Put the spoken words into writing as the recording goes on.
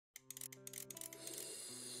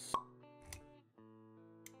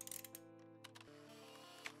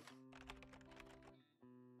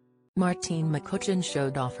Martine McCutcheon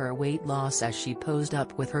showed off her weight loss as she posed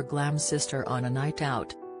up with her glam sister on a night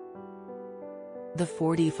out. The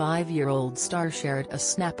 45-year-old star shared a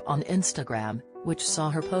snap on Instagram, which saw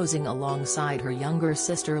her posing alongside her younger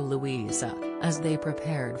sister Louisa, as they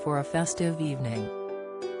prepared for a festive evening.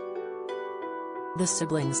 The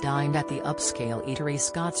siblings dined at the upscale eatery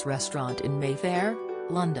Scott's restaurant in Mayfair,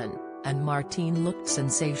 London, and Martine looked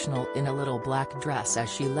sensational in a little black dress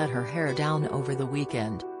as she let her hair down over the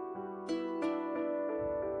weekend.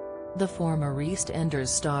 The former EastEnders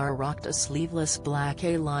star rocked a sleeveless black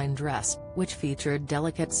A-line dress, which featured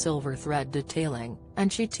delicate silver thread detailing,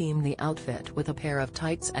 and she teamed the outfit with a pair of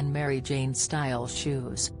tights and Mary Jane-style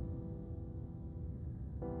shoes.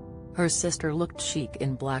 Her sister looked chic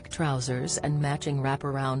in black trousers and matching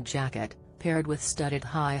wraparound jacket, paired with studded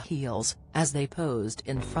high heels, as they posed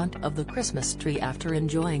in front of the Christmas tree after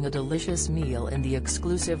enjoying a delicious meal in the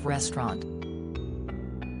exclusive restaurant.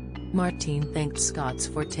 Martine thanked Scott's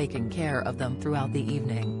for taking care of them throughout the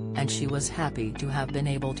evening, and she was happy to have been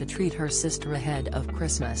able to treat her sister ahead of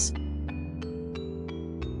Christmas.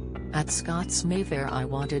 At Scott's Mayfair, I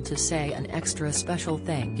wanted to say an extra special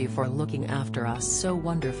thank you for looking after us so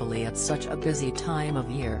wonderfully at such a busy time of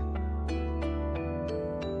year.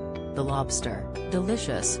 The lobster,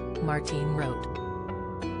 delicious, Martine wrote.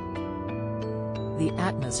 The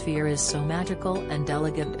atmosphere is so magical and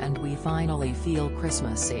elegant and we finally feel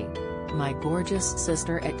Christmassy. My gorgeous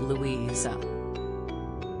sister at Louisa.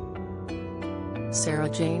 Sarah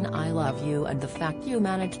Jane, I love you, and the fact you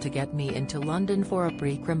managed to get me into London for a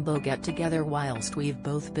pre-Crimbo get-together whilst we've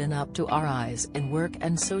both been up to our eyes in work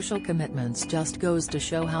and social commitments just goes to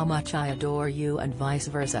show how much I adore you and vice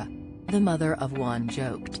versa, the mother of one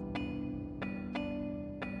joked.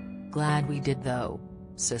 Glad we did though.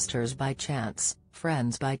 Sisters by chance,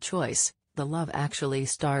 friends by choice, the Love Actually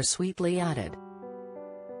star sweetly added.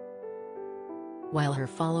 While her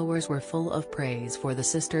followers were full of praise for the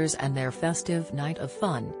sisters and their festive night of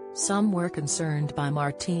fun, some were concerned by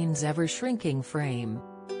Martine's ever-shrinking frame.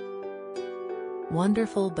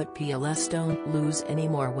 Wonderful, but PLS don't lose any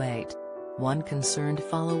more weight. One concerned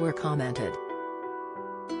follower commented.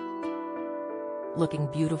 Looking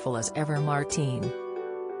beautiful as ever, Martine.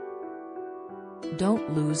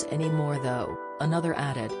 Don't lose any more though, another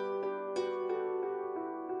added.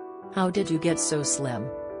 How did you get so slim?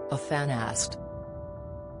 A fan asked.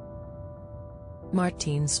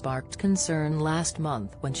 Martine sparked concern last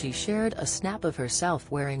month when she shared a snap of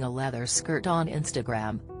herself wearing a leather skirt on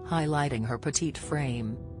Instagram, highlighting her petite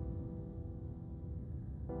frame.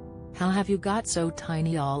 How have you got so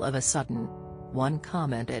tiny all of a sudden? One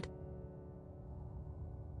commented.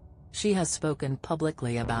 She has spoken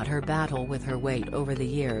publicly about her battle with her weight over the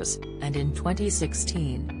years, and in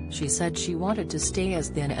 2016, she said she wanted to stay as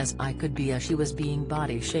thin as I could be as she was being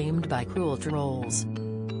body-shamed by cruel trolls.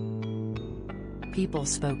 People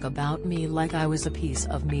spoke about me like I was a piece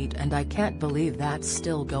of meat and I can't believe that's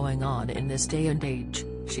still going on in this day and age,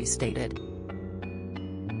 she stated.